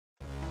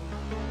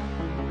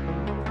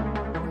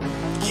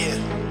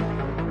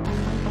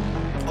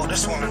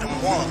this one of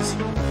them ones.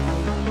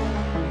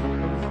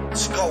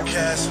 Let's go,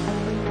 Cass.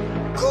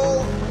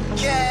 Go,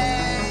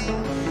 gang.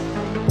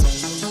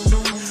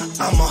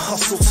 I'ma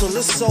hustle till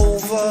it's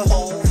over.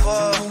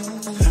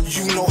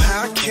 You know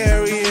how I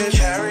carry it.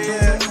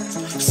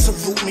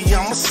 Salute me,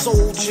 I'm a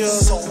soldier.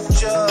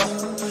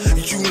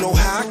 You know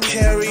how I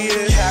carry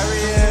it.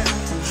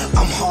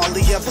 I'm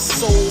hardly ever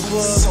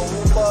sober.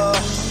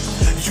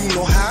 You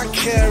know how I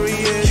carry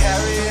it.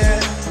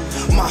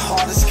 My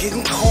heart is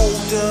getting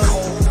colder.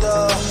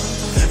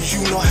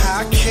 You know how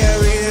I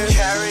carry it.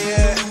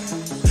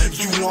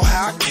 You know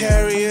how I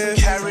carry it.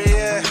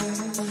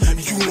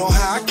 You know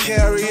how I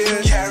carry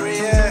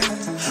it.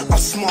 I'm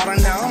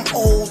smarter now, I'm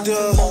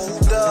older.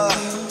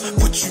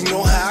 But you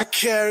know how I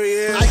carry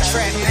it. I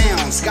trap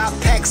pounds, got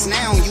packs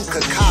now, you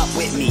could cop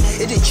with me.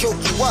 It'll choke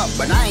you up,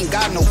 but I ain't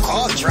got no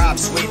car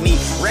drops with me.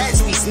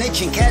 Rats be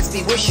snitching, cats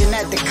be wishing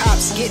that the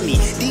cops get me.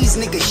 These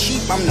niggas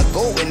sheep, I'm the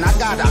goat and I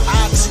got an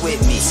ox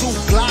with me. 2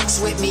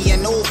 Glocks with me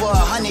and over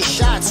 100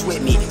 shots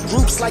with me.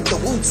 Groups like the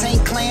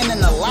Wu-Tang Clan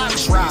and the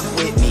Locks rock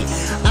with me.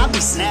 I be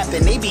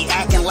snapping, they be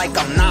acting like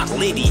I'm not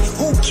Liddy.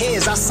 Who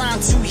cares, I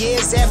signed 2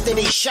 years after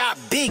they shot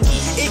Biggie.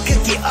 It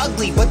could get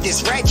ugly, but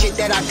this ratchet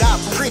that I got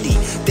pretty.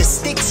 The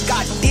sticks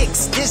got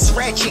dicks, this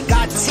ratchet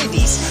got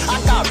titties. I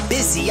got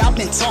busy, I've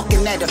been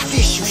talking that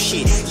official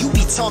shit. You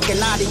be talking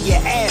out of your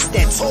ass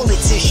that toilet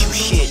tissue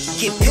shit.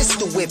 Get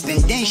pistol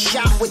whipping, then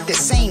shot with the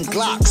same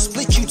Glock.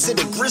 Split you to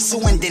the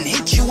gristle and then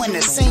hit you in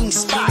the same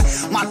spot.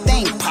 My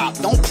thing pop,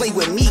 don't play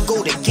with me,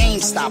 go to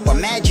GameStop.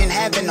 Imagine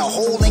having a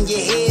hole in your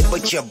head,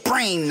 but your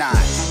brain not.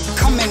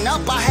 Coming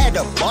up, I had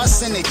a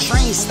bus and a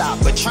train stop,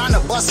 but trying to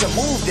bust a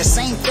move, the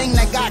same thing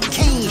that got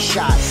Kane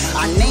shot.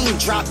 I name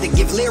dropped to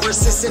give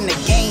lyricists in the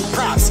game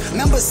props.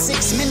 Remember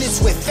 6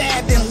 minutes with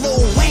Fab and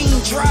Lil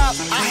Wayne drop?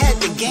 I had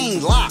the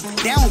game locked.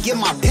 They don't give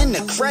my pen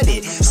the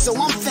credit, so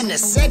I'm finna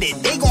set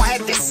it. They gon'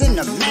 have to send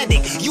a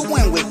medic. You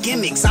went with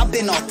gimmicks, I've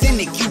been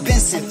authentic, you been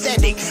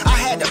synthetic. I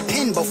had a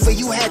pen before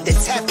you had to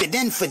tap it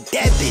in for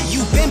debit.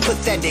 You been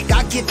pathetic,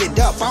 I give it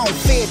up, I don't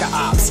fear the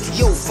ops.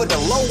 Yo, for the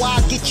low,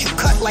 I'll get you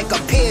cut like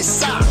a pair of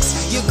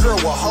socks. Your girl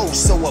a hoe,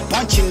 so a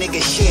bunch of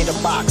niggas share the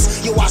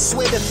box. Yo, I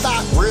swear to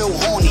thought, real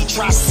horny,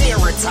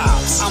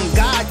 triceratops. I'm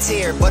God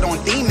tier, but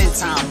on demon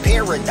time,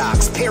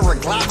 paradox.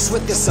 Paraglocks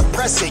with the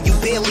suppressor, you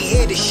barely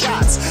hear the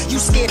shots. You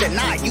scared or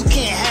not, you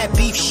can't have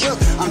beef shook.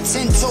 I'm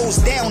 10 toes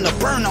down, a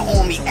burner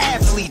on me,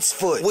 athlete's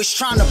foot. Was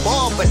trying to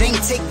ball, but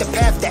ain't take the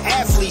path the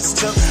athletes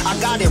took. I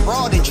got it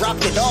raw, then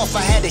dropped it off,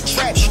 I had a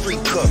trap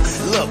street cook.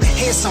 Look,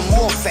 here's some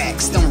more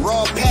facts, them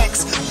raw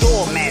packs,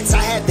 doormats.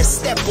 I had to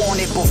step on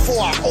it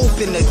before I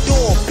opened the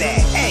door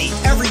back. Hey,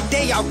 every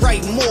day I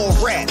write more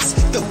raps.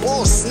 The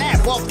ball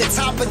snap off the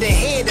top of the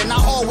head and I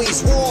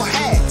always wore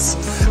hats.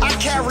 I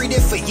carried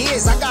it for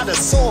years, I got a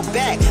sore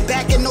back.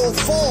 Back in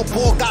 04,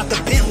 boy got the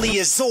Bentley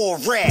Azure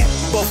rap.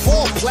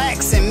 Before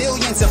plaques and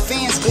millions of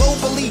fans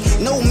globally,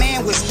 no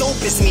man was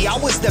dope as me, I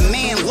was the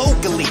man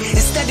locally.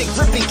 Instead of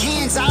gripping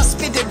cans, I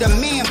spitted the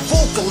man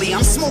vocally.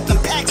 I'm smoking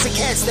packs of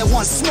cats that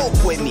want smoke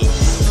with me.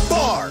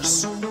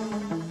 Bars.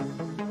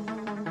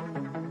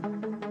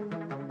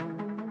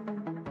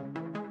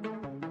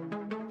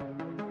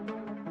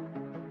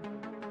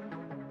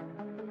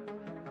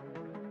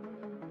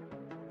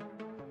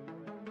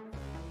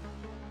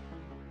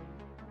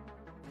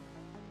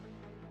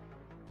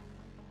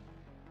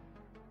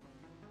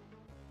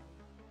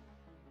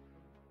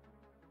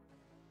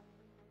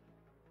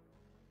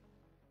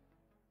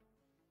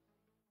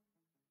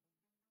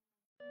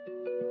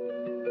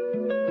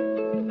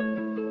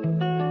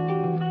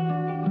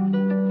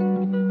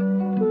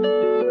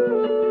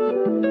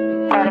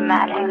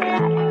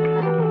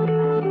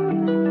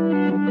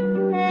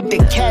 The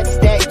cats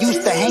that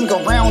used to hang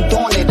around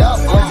doing it up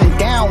wasn't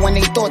down when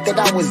they thought that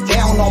I was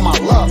down on my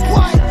luck.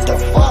 What the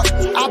fuck?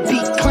 I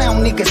beat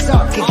clown niggas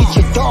up, could get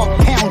your dog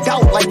pound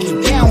out like he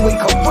down with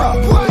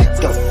corrupt.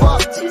 What the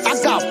fuck?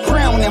 I got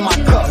brown in my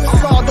cup.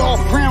 Sawed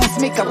off browns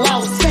make a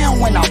loud sound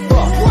when I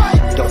fuck.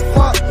 What the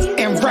fuck?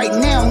 And right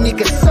now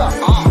niggas suck.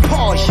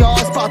 Pause, y'all,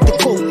 it's about to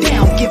go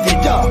down, give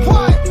it up.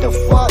 What the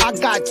fuck? I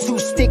got 2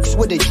 sticks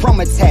with a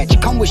drum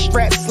attached. Come with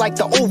straps like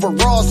the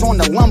overalls on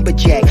the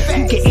lumberjack.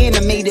 You get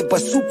animated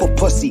but super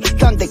pussy,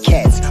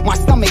 Thundercats. My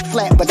stomach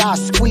flat but I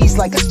squeeze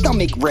like a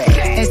stomach rat.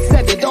 And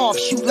set it off,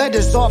 shoot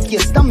letters off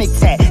your stomach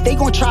tat. They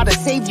gon' try to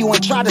save you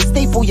and try to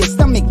staple your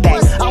stomach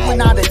back. I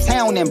went out of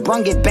town and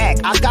brung it back,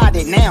 I got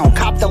it now.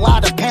 Copped a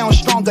lot of pounds,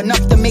 strong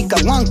enough to make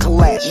a lung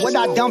collapse. What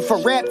I done for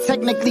rap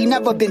technically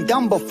never been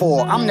done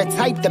before. I'm the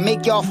type to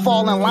make y'all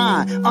fall in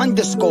line,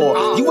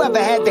 underscore. You ever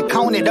had to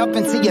count it up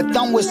until your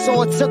thumb was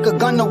sore? Took a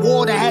gun to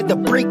war and had to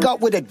break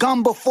up with a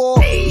gun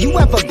before? You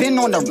ever been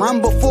on the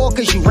run before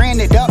cause you ran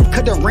it up?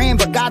 Could've ran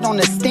but got on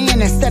the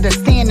stand instead of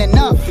standing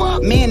up.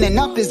 Manning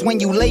up is when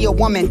you lay a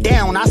woman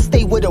down. I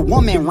stay with a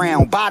woman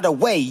round. By the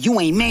way, you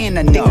ain't man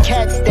enough. The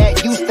cats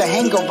that used to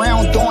hang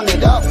around doing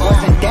it up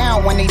wasn't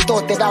down when they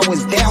thought that I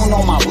was down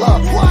on my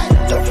luck.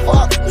 What the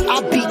fuck?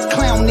 I beat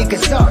clown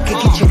niggas up,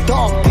 could get your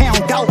dog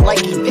pound out like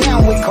he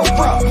down with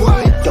corrupt.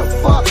 What the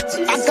fuck?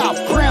 I got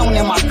brown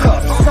in my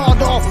cup.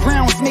 Sawed off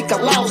browns make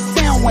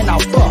down when I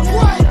fuck.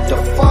 The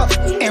fuck?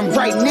 And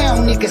right now,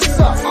 niggas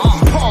suck.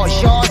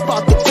 Pause, y'all, it's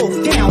about to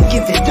go down,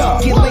 give it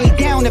up. Get laid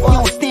down if you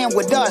don't stand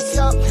with us.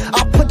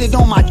 I put it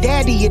on my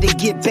daddy, it'll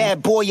get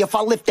bad, boy, if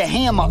I lift the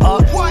hammer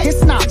up.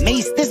 It's not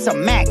Mace, this a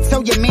Mac,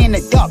 tell your man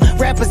to duck.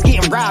 Rappers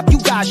getting robbed, you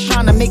guys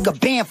trying to make a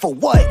band for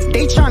what?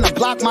 They trying to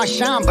block my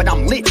shine, but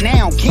I'm lit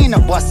now. Can a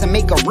bust and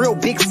make a real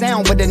big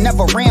sound, but it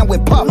never ran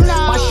with pup.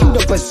 I shoot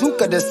a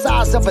bazooka the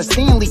size of a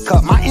Stanley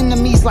Cup. My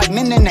enemies like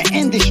men in the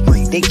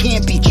industry, they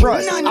can't be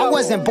trusted. I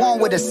wasn't born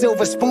with a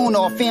silver spoon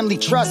or a family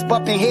trust,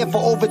 but been here for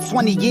over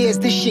 20 years,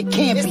 this shit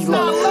can't be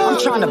luck. I'm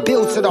trying to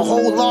build to the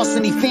whole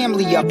Larceny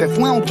family up. If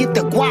we don't get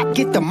the guap,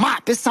 get the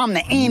mop, it's time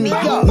to ante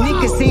up.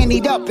 Niggas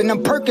anteed up and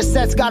them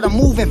Percocets got 'em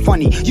moving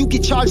funny. You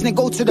get charged and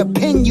go to the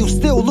pen, you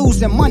still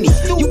losing money.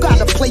 You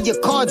gotta play your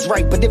cards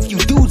right, but if you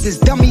dudes is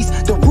dummies,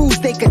 the rules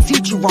they could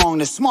teach you wrong.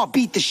 The smart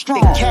beat the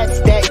strong. The cats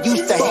that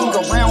used to hang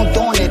around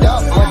throwing it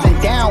up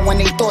wasn't down when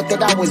they thought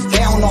that I was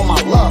down on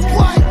my luck.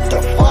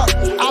 The fuck?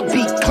 I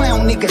beat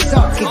clown niggas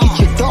up, can get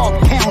your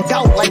dog pound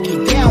out like he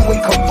down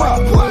with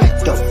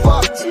corrupt. The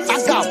fuck? I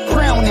got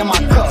brown in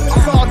my cup.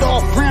 Sawed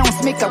off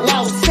browns make a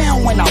loud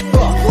sound when I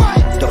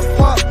fuck. The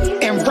fuck?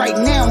 And right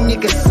now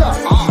niggas suck.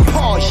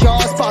 Pause,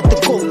 y'all, it's about to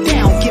go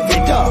down, give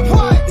it up.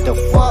 The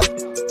fuck?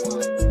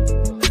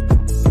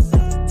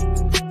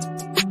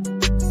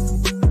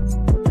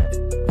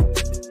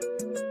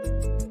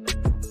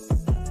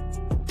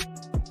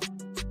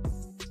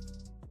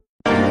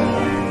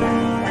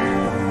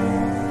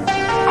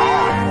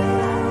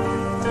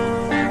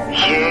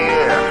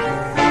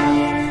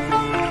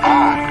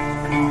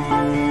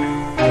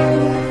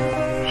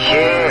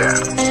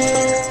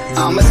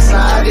 I'ma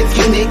slide if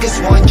you niggas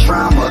want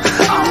drama.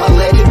 I'ma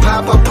let it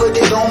pop, I put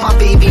it on my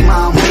baby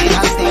mama. And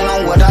I stand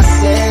on what I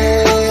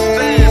said.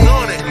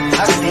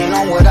 I stand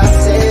on what I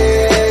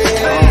said.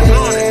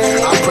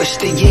 I push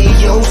the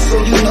yayo, so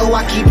you know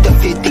I keep the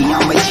 50.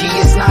 I'm a G,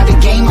 it's not a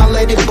game, I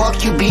let it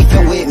buck, you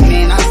beefing with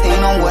me. And I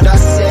stand on what I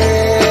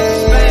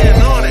said.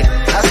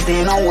 I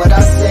stand on what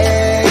I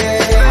said.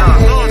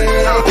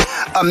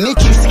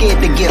 Admit you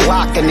scared to get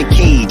locked in the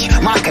cage.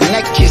 My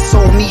connect just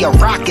sold me a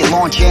rocket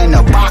launcher and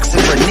a box of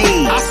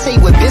grenades. I stay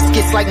with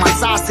biscuits like my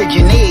sausage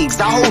and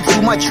eggs. I hold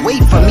too much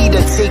weight for me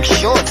to take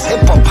shorts,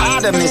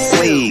 hippopotamus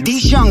legs.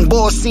 These young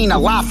boys seen a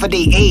lot for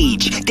their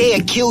age.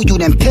 They'll kill you,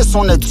 then piss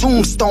on the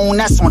tombstone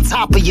that's on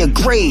top of your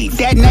grave.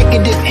 That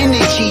negative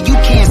energy, you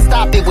can't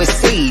stop it with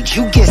sage.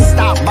 You get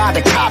stopped by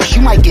the cops,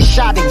 you might get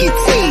shot and get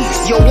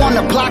tased. Yo, on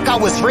the block I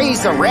was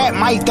raised, a rat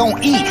mice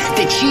don't eat.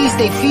 The cheese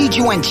they feed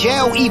you in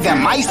jail, even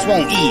mice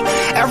won't eat.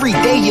 Every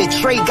day your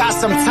tray got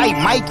some type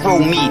micro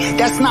meat.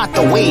 That's not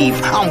the wave.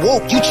 I'm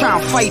woke, you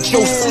tryna fight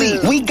your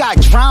sleep. We got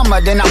drama,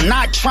 then I'm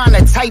not trying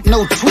to type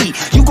no tweet.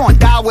 You gon'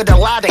 die with a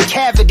lot of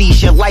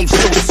cavities, your life's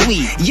so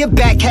sweet. Your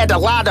back had a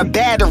lot of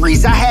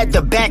batteries, I had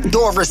the back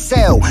door a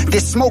cell.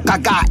 This smoke I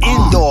got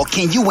indoor,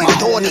 can you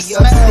endure the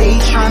smell? Stay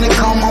tryna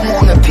come home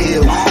on a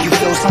pill. You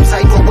feel some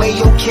type of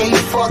way, okay,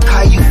 fuck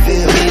how you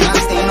feel. Man, I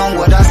stand on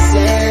what I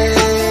said.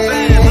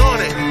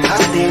 I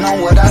stand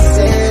on what I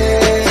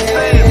said.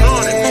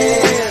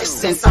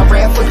 Since I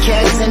ran for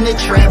cats in the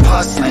trap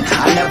hustling,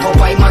 I never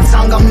bite my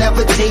tongue, I'm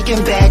never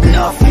taking back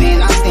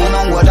nothing. I stand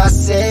on what I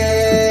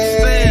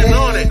said.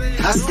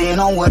 I stand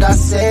on what I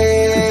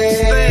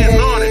said.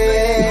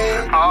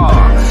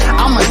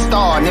 I'm a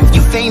star, and if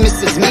you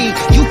famous as me,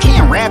 you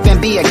can't rap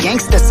and be a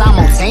gangster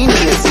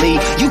simultaneously.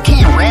 You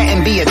can't rat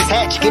and be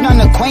attached, get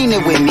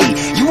unacquainted with me.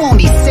 You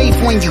only safe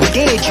when you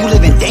dead, you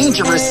living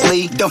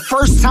dangerously. The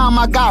first time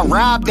I got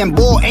robbed and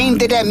boy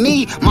aimed it at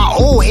me, my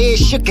old head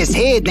shook his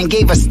head, then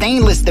gave a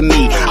stainless to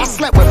me. I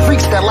slept with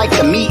freaks that like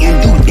to meet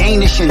and do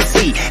Danish and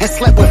tea, and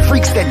slept with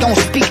freaks that don't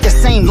speak the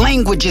same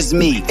language as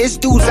me. It's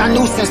dudes I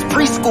knew since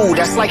preschool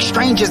that's like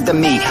strangers to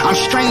me. I'm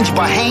strange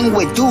but hang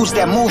with dudes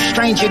that move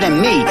stranger than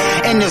me.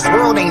 In this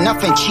world ain't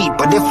nothing cheap,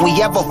 but if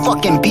we ever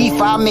fucking beef,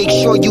 I'll make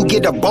sure you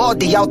get a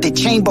baldy out the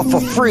chamber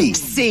for free.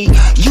 See,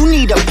 you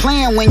need a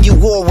plan when you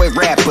war with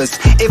rappers.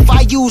 If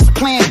I use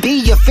plan B,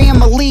 your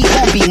family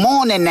gon' be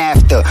mourning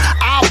after.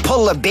 I'll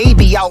pull a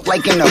baby out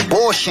like an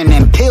abortion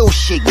and pill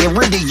shit, get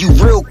rid of you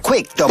real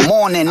quick the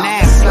morning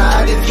after.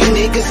 Slide if you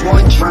niggas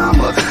want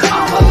drama,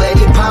 I'ma let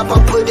it pop, I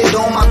put it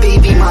on my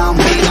baby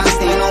mama. And I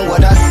stand on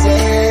what I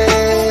said.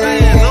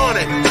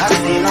 I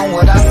stand on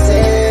what I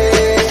said.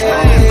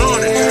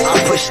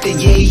 Push the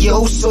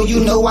yayo, so you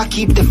know I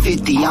keep the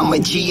 50. I'm a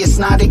G, it's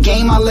not a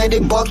game, I let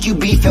it buck, you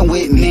beefing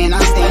with me. And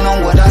I stand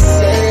on what I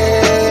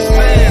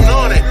said.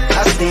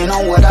 I stand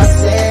on what I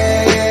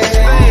said.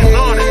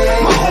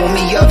 My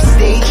homie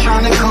upstate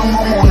tryna come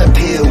home on a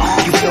pill.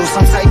 You feel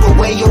some type of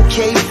way,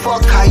 okay,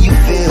 fuck how you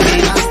feel.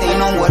 And I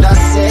stand on what I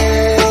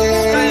said.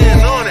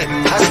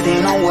 I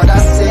stand on what I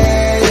said.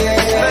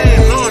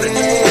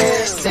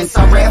 Since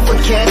I ran for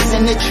cats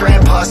in the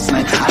trap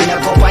hustling, I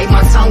never bite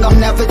my tongue, I'm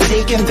never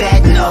taking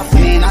back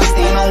nothing. I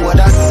stand on what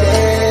I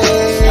said.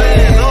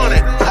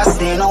 I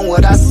stand on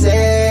what I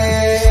said.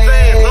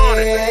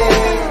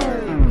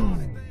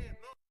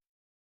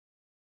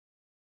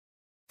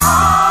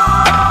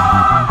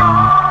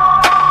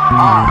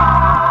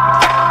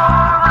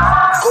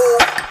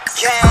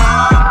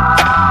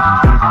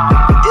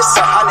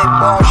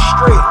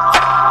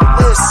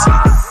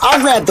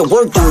 rather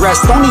work than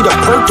rest. Don't need a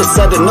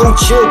Percocet or no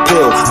chill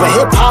pill. But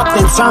hip-hop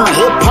then turn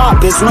hip-hop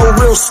is no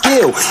real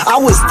skill.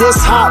 I was this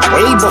hot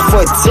way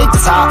before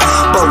TikTok,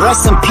 but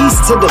rest in peace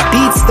to the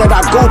beats that I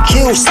go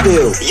kill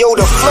still. Yo,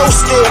 the flow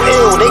still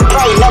ill, they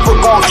probably never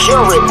gon'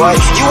 cure it, but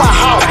you in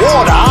hot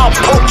water, I'll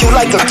poke you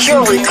like a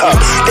Keurig cup.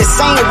 The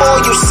same boy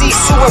you see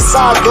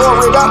suicide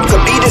door it up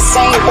could be the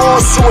same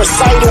boy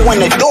suicidal when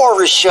the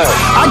door is shut.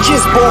 I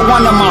just bought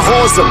one of my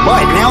hoes a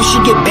butt, now she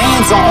get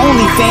bands on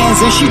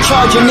OnlyFans and she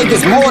charging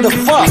niggas more to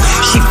fuck.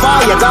 She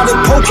fire, got it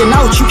poking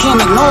out, you can't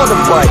ignore the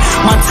butt.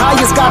 My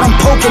tires got them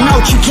poking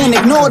out, you can't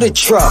ignore the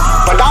truck.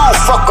 But I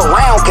don't fuck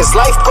around, cause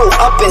life go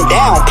up and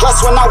down.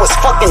 Plus when I was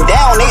fucking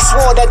down, they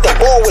swore that the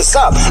ball was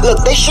up.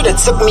 Look, they should've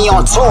took me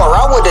on tour,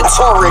 I would've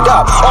tore it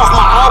up. Off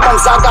my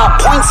albums I got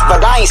points,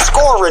 but I ain't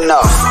score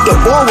enough. The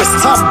ball was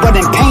tough, but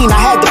in pain I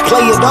had to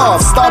play it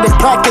off. Started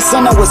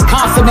practicing, I was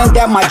confident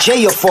that my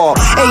J would fall.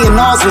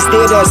 A&Rs was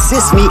there to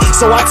assist me,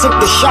 so I took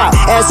the shot.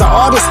 As an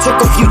artist, took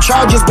a few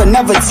charges, but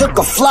never took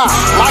a flop.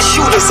 My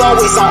shooters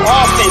always on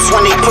offense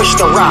when they push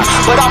the rock,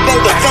 but I've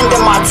been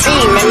defending my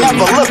team and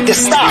never looked to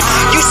stop.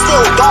 You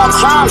still doing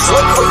crimes,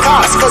 look for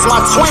cops, cause my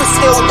twin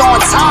still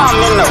doing time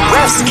and the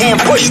refs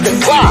can't push the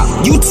clock.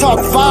 You talk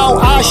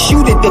foul, I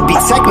shoot it to be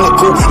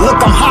technical. Look,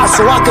 I'm hot,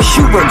 so I can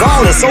shoot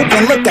regardless,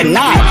 open look or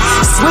not.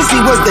 Swizzy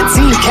was the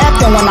team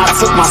captain when I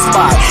took my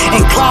spot,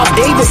 and Clive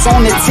Davis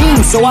on the team,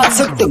 so I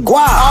took the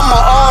guap. I'm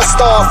an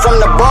all-star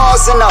from the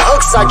bars and the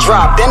hooks I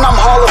drop. Then I'm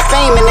Hall of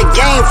Fame in the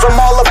game from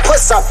all the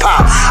puss I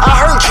pop. I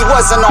heard you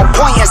wasn't on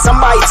point and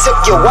somebody took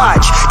your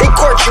watch. They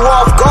caught you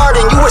off guard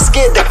and you were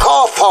scared to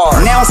cough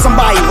hard. Now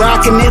somebody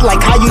rocking it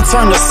like how you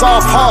turn the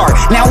soft hard.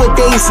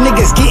 Nowadays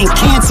niggas getting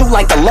canceled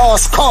like a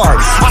lost card.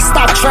 I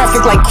stop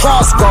traffic like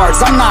cross guards.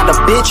 I'm not a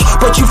bitch,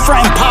 but you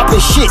frontin' poppin'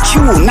 shit,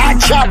 you will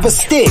not chop a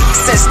stick.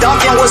 Since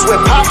Duncan was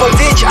with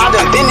Popovich, I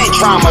done been in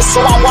drama,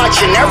 so I'm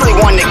watching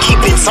everyone to keep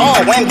it tall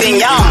when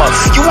Benyama.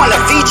 You want a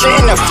feature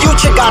in the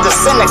future, gotta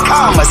send the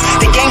commas.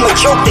 The game a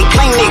joke, they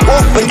claim they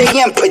woke, but they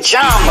in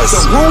pajamas.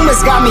 The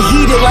rumors got me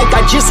heated like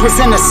I just was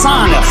in a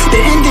sauna.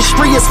 The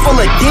industry is full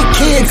of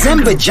dickheads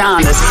and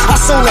vaginas. I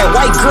sold that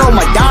white girl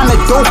Madonna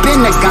dope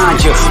in the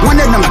ganja. One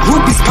of them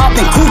groupies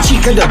popping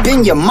coochie could've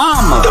been your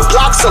mama. The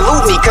block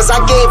salute me cause I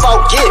gave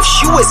out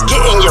gifts. You was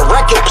getting your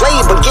record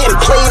played but getting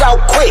played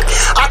out quick.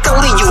 I could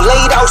leave you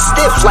laid out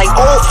stiff like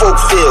old folk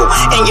feel,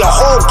 and your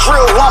whole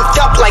grill lumped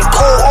up like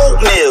cold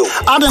oatmeal.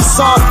 I done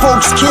saw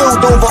folks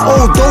killed over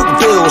old dope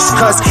deals,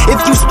 cause if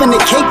you spin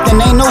the cake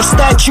then ain't no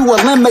statute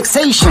of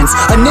limitations.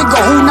 A nigga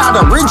who not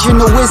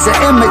original is an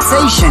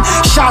imitation.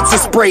 Shots of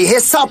spray,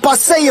 hits up I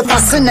say if I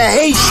send a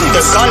Haitian.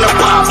 The gunna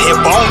pop, hit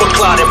bomba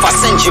clot if I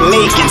send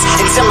Jamaicans.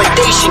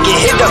 Intimidation, get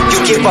hit up, you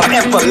give up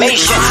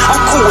information.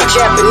 I'm cool with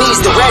Japanese,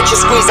 the ratchet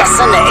squeeze I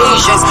send the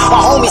Asians. My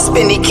homie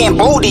Spinny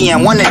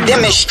Cambodian, want a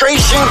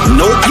demonstration?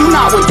 Nope, you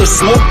not with the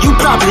smoke, you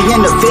probably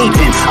in the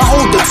vaping. I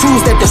hold the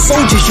tools that the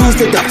soldiers use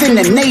to defend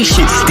the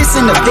nation. This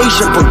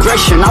innovation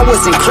progression, I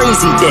wasn't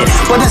crazy then,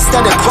 but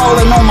instead of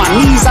crawling on my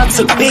knees, I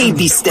took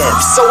baby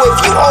steps. So if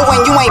you owe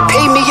and you ain't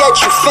pay me yet,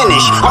 you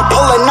finish. I'm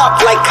pulling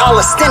up like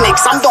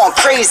calisthenics, I'm doing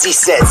crazy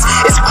sets.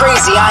 It's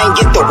crazy I ain't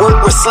get to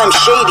work with Slim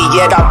Shady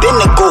yet. I've been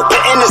the GOAT,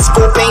 but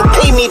Interscope ain't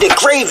pay me the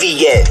gravy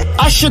yet.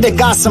 I should've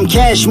got some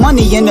cash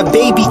money in a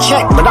baby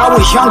check, but I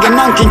was young and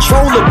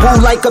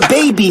uncontrollable like a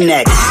baby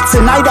neck.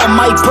 Tonight I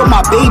might put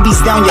my babies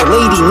down your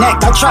lady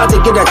neck. I tried to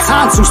get her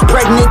tonsils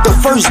pregnant the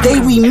first day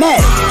we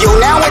met. Yo,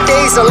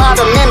 nowadays a lot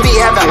of men be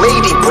having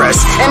lady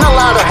breasts, and a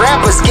lot of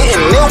rappers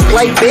getting milk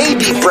like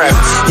baby breath.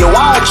 Yo,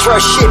 I don't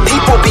trust shit,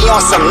 people be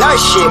on some nut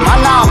shit. My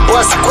non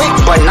bust quick,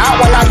 but not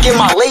when I give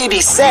my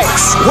lady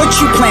sex. What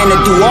you plan to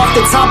do? Off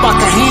the top I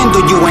can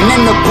handle you, and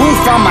in the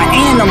booth I'm an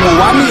animal,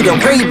 I need a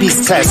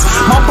rabies test.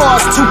 My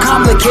bar's too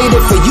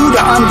complicated for you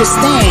to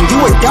understand. You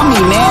a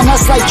dummy, man,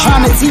 that's like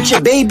trying to teach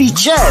a baby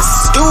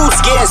chess. Dudes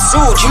getting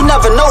sued, you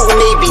never know who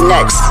may be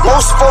next.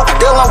 Most folk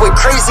dealing with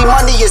crazy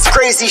money is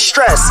crazy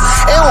stress.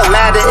 It don't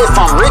matter if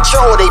I'm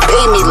richer or they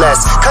pay me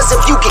less, cause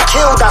if you get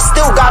killed I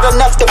still got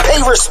enough to pay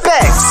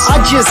respects.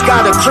 I just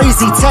got a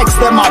crazy text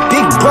that my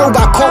big bro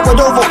got caught with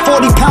over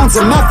 40 pounds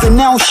of meth and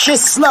now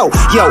shit's slow.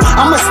 Yo,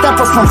 I'm a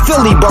stepper from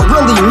Philly but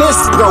really miss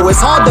bro.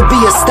 It's hard to be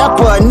a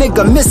stepper, a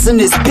nigga missing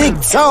his big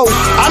toe.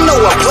 I know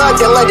a plug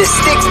that let his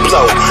stick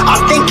blow. I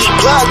think he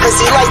blood cause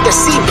he like to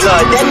see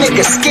blood. That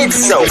nigga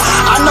schizo.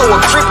 I know a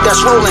crip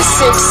that's rolling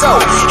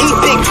 6-0. He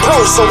big bro,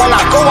 so when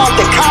I go out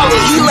to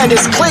college he let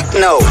his clique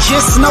know.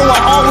 Just know I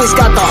always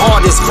got the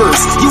hardest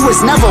first. You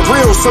was never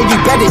real, so you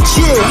better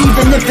chill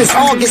even if it's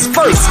August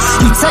 1st.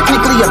 You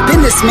technically a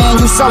businessman,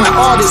 you selling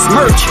artist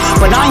merch,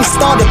 but I ain't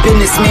started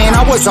business, man,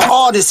 I was an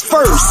artist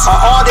first. An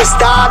artist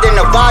died and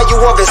the value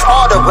of his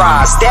art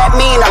rise. That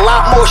mean a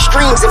lot more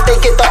streams if they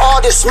get the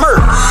artist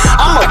merch.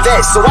 I'm a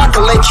vet, so I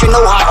can let you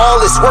know how all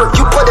this work.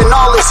 You put in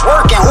all this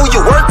work and who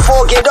you work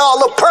for get all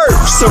the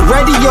perks. The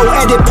radio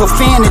edit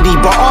profanity,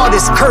 but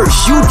artists curse.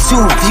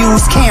 YouTube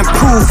views can't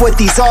prove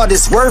what these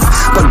artists worth,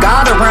 but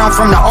God around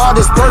from the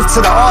artist's birth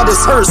to the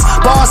artist's hearse.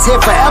 Boss here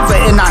forever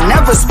and I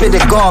never spit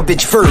a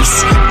garbage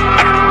verse.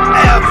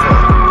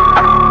 Ever.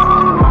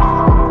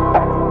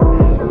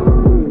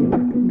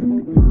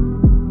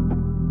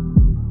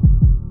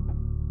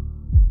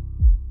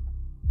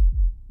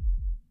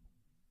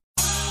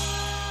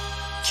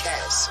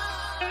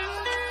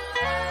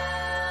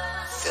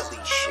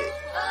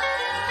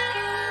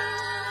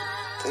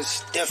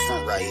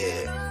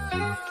 Yeah.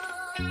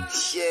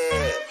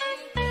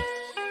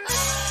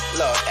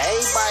 Look,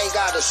 everybody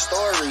got a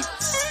story,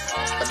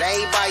 but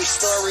everybody's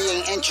story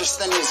ain't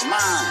interesting as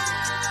mine.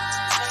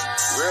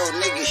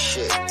 Real nigga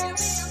shit.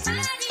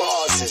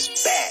 Bars is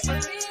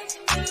back.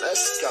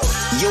 Let's go.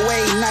 Yo,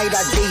 every night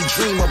I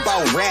daydream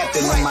about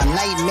rapping, and my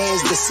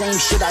nightmares the same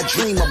shit I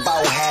dream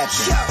about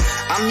happen.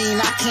 I mean,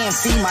 I can't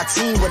feed my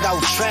team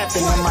without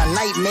trapping, and my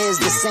nightmares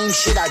the same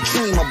shit I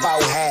dream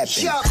about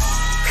happen.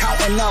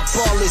 Counting up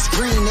all this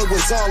green, it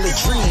was all a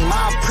dream.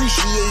 I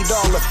appreciate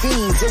all the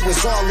fiends, it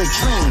was all a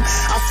dream.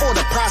 I fought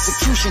a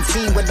prosecution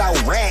team without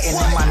ratting,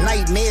 and my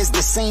nightmares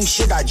the same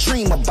shit I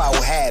dream about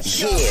having.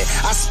 Yeah,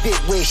 I spit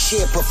with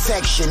sheer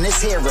perfection, this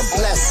here a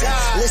blessing.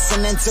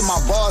 Listening to my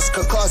bars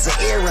could cause an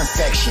ear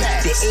infection.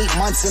 The 8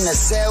 months in a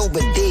cell,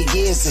 but did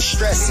years of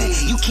stressing.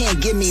 You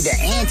can't give me the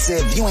answer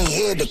if you ain't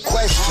hear the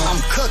question. I'm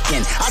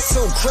cooking, I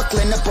told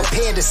Crooklyn to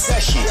prepare the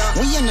session.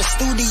 We in the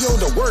studio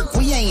to work,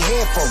 we ain't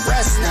here for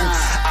wrestling.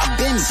 I've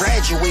been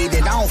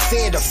graduated, I don't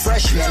fear the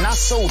freshmen. I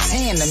sold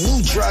tan, a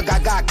new drug,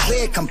 I got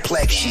clear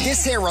complexion.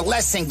 This here a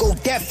lesson, go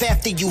deaf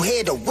after you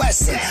hear the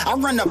Wesson. I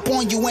run up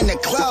on you in the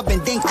club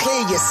and then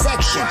clear your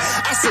section.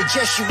 I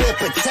suggest you wear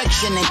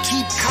protection and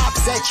keep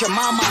cops at your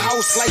mama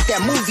house like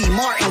that movie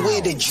Martin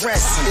wear the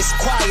dress. It's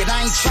quiet,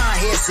 I ain't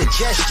trying to hear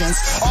suggestions.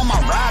 All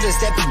my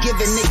riders that be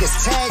giving niggas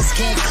tags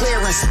can't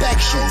clear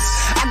inspections.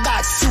 I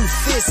got 2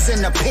 fists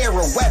and a pair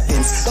of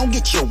weapons. Don't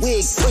get your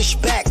wig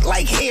pushed back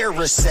like hair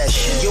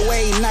recession. Yo,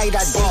 every night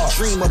I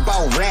daydream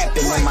about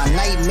rapping, and my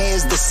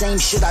nightmares the same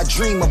shit I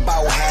dream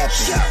about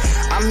happen.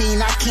 I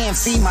mean, I can't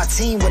feed my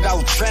team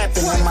without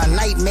trapping, and my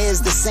nightmares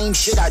the same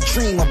shit I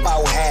dream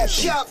about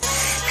happen.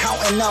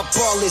 Counting up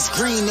all this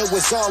green, it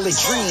was all a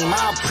dream.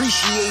 I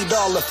appreciate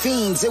all the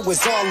fiends, it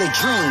was all a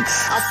dream.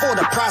 I fought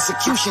a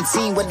prosecution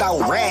team without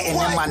ratting,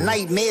 and my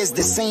nightmares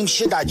the same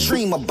shit I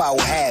dream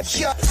about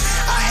happen.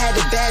 I had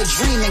a bad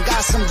dream and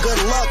got some good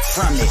luck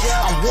from it.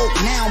 I'm woke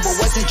now, but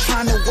wasn't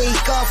trying to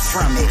wake up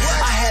from it.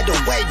 I had a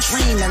wet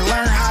dream and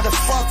learned how to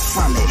fuck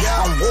from it.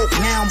 I'm woke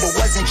now, but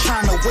wasn't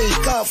trying to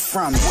wake up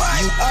from it.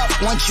 You up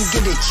once you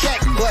get a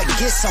check, but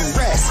get some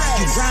rest.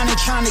 You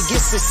grinding trying to get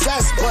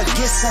success, but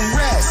get some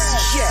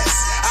rest. Yes,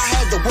 I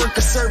had the work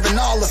of serving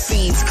all the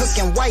fiends,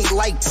 cooking white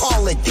like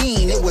Paula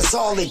Deen. It was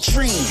all a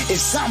dream. If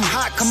something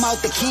hot come out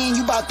the can,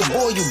 you bout to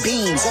boil you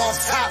beans. Off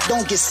top,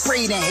 don't get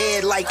sprayed in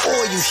head like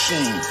oil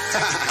sheen.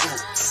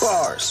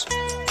 Bars.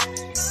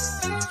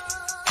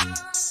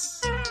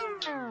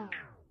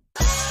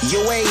 Yo,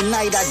 every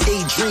night I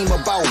daydream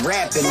about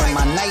rapping, and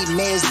my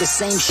nightmares the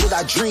same shit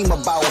I dream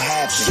about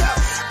happen.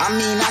 I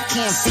mean, I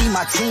can't feed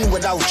my team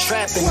without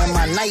trapping, and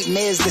my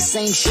nightmares the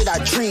same shit I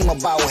dream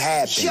about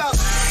happen.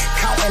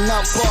 Counting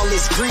up all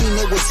this green,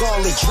 it was all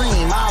a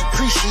dream. I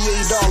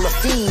appreciate all the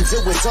fiends,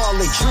 it was all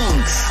a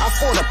dream. I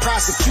fought a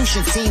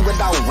prosecution team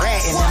without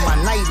ratting, and my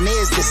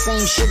nightmares the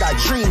same shit I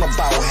dream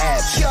about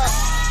happen.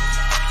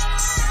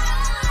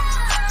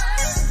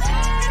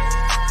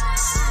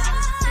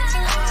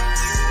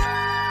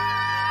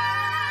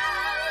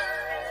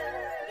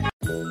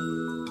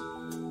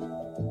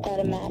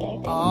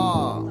 Automatic.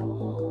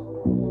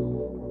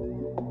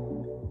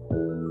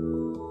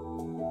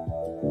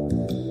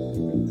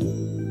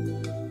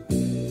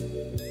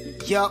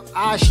 Yup,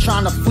 I was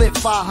trying to flip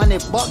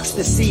 $500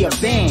 to see a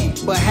band,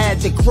 but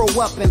had to grow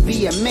up and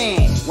be a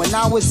man. When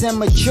I was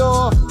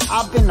immature,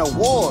 I've been to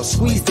war,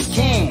 squeezed the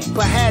can,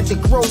 but had to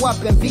grow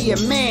up and be a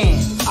man.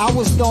 I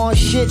was doing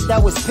shit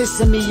that was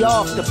pissing me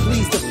off to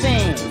please the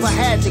fans, but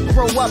had to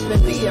grow up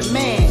and be a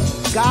man.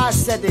 God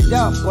set it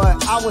up,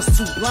 but I was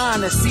too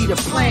blind to see the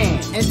plan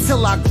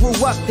until I grew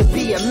up to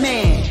be a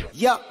man.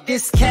 Yup,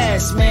 this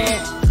Cash, man,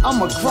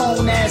 I'm a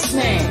grown-ass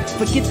man.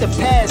 Forget the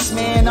past,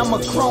 man, I'm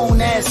a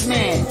grown-ass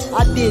man.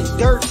 I did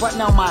dirt, but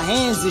now my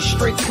hands is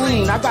straight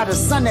clean. I got a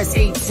son that's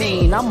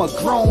 18, I'm a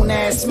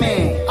grown-ass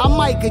man. I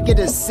might could get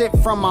a sip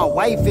from my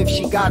wife if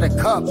she got a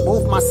cup.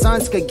 Both my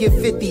sons could get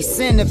 50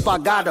 cents if I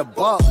got a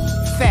buck.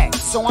 Fact,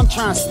 so I'm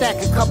trying to stack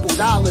a couple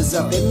dollars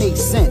up, it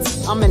makes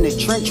sense. I'm in the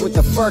trench with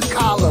the fur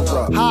collar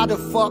up. How the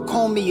fuck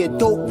homie a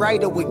dope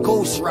writer with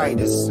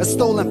ghostwriters? A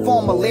stolen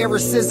form of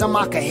lyricism,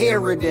 I could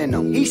hear it in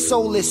him. He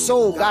sold his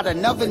soul, got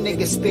another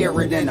nigga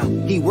spirit in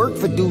him. He worked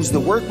for dudes, to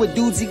work with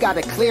dudes, he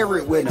gotta clear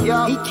it with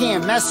him. He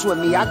can't mess with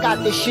me, I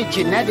got this shit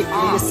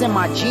genetically, it's in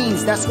my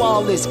genes. That's why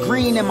all this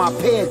green in my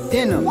pair of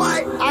denim.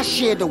 I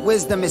share the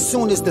wisdom as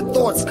soon as the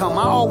thoughts come.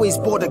 I always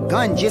bought a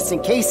gun just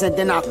in case, and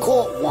then I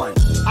caught one.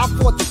 I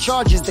fought the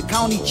charges, the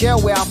county jail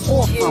where I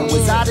fought from.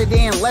 Was out of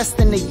there in less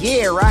than a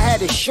year, I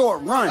had a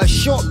short run. A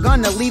short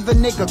gun to leave a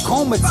nigga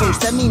comatose.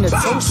 That mean a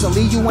toast to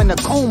leave you in a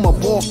coma.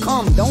 Boy,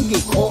 come, don't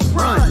get caught,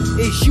 run.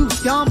 Is you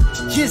dumb?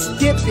 Just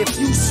dip if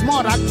you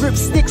smart. I grip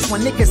sticks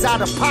when niggas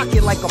out of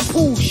pocket like a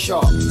pool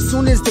shark.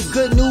 Soon as the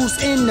good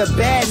news end, the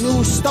bad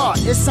news start.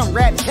 There's some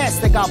rap cats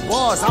that got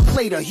bars, I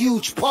played a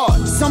huge part.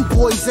 Some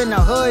boys in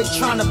the hood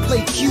trying to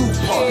play cute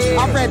part.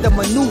 I'd rather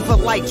maneuver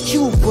like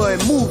Cuba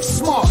and move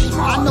smart.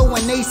 I know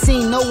when they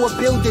seen Noah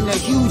build the and a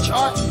huge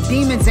heart.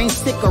 Demons ain't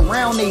stick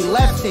around, they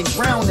left and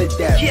drowned to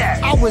death.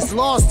 I was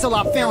lost till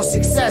I found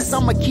success.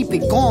 I'ma keep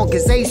it going,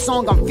 cause every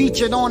song I'm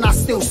featured on, I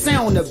still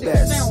sound the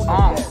best.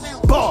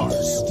 Bars.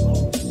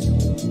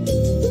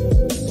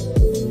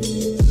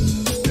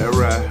 That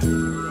right.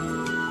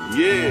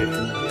 Yeah.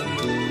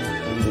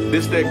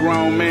 This that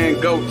grown man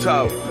go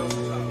talk.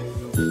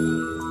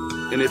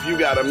 And if you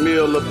got a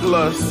meal or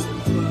plus,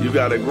 you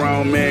got a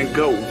grown man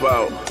goat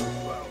vault.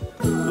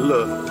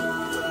 Look,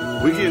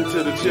 we get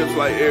into the chips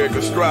like Eric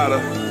Estrada,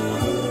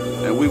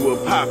 and we will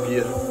pop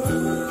you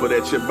for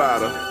that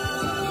ciabatta.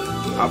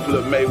 I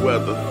flip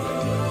Mayweather.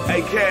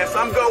 Hey Cass,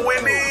 I'm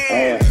going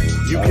in.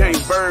 You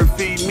can't bird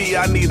feed me,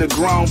 I need a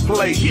grown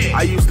plate.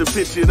 I used to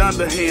pitch it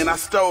underhand, I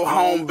stole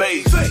home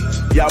base.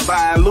 Y'all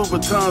buying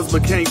Louboutins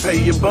but can't pay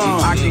your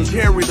bum. I can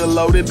carry the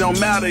load, it don't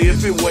matter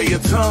if it weigh a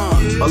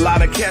ton. A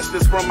lot of cats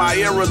that's from my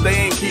era, they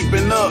ain't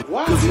keeping up.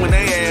 Cause when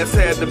they ass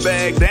had the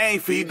bag, they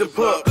ain't feed the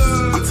pups.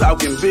 I'm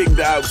talking big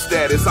dog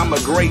status, I'm a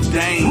great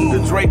Dane. The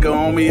Draco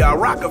on me, I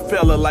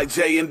Rockefeller like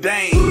Jay and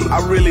Dane. I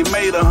really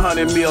made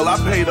 100 mil, I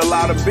paid a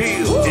lot of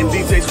bills. And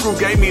DJ Screw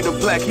gave me the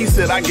plaque, he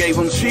said I gave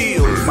him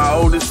chills. My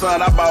oldest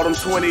son, I bought him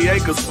 20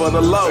 acres for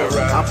the low.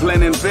 I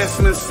plant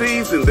investment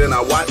seeds and then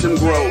I watch them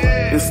grow.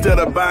 Instead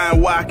of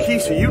buying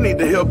Waukesha, you need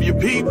to help your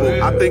people.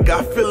 I think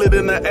I feel it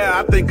in the air,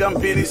 I think I'm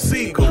Bitty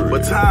Siegel.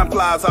 But time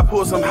flies, I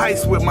pull some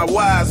heists with my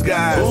wise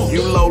guys.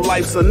 You low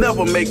lifes will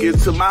never make it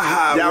to my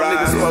high rise. Y'all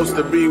niggas supposed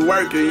to be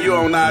working, you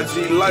on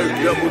IG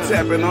lurking. Double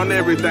tapping on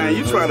everything,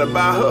 you trying to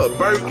buy her a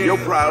Birkin. Your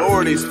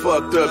priorities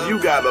fucked up, you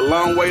got a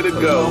long way to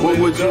go. What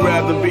would you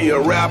rather be, a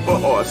rapper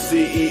or a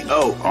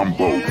CEO? I'm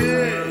both.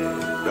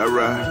 That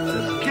right.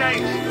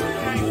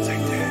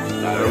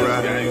 That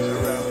right.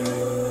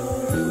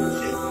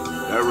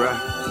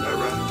 That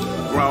right.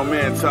 Grown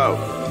man talk.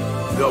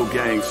 Go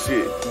gang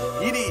shit.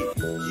 Yiddy.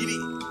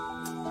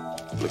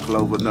 La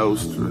Clover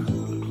Nostra.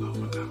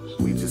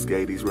 We just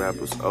gave these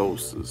rappers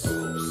ulcers.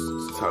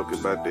 Talking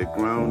about that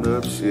grown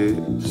up shit.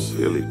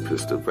 Philly,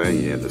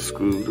 Pennsylvania, and the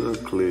screwed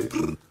up clip.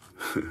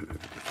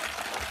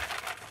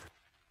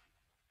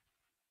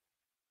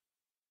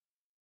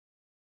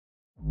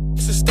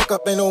 It's a stick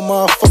up, ain't no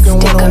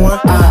motherfucking one-on-one.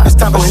 It's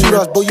time for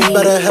shootouts, boy, you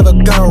better have a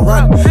gun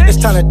run. It's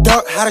time to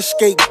duck, how to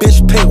skate,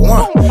 bitch, pick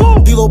one.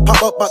 D-Lo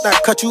pop up out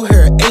that cut, you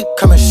hear an ape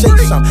come and shake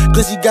some.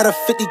 Glizzy got a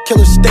 50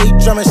 killer, stay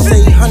drumming,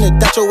 say 100.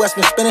 That your ass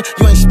been spinning,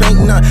 you ain't spank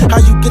none. How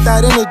you get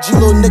that energy,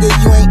 little nigga,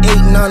 you ain't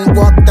ate none.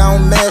 Walk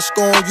down, mask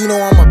on, you know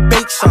I'ma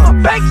bake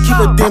some. Keep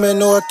a demon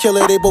or a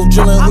killer, they both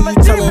drilling. Who you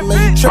telling,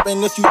 man, you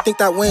tripping if you think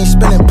that we ain't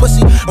spinning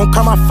pussy. Don't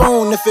call my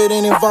phone if it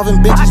ain't involving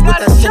bitches. With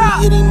that city,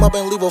 hit him up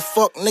and leave a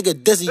fuck nigga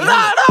dizzy.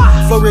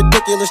 Flow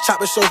ridiculous,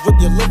 chopper shows rip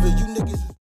your liver, you niggas.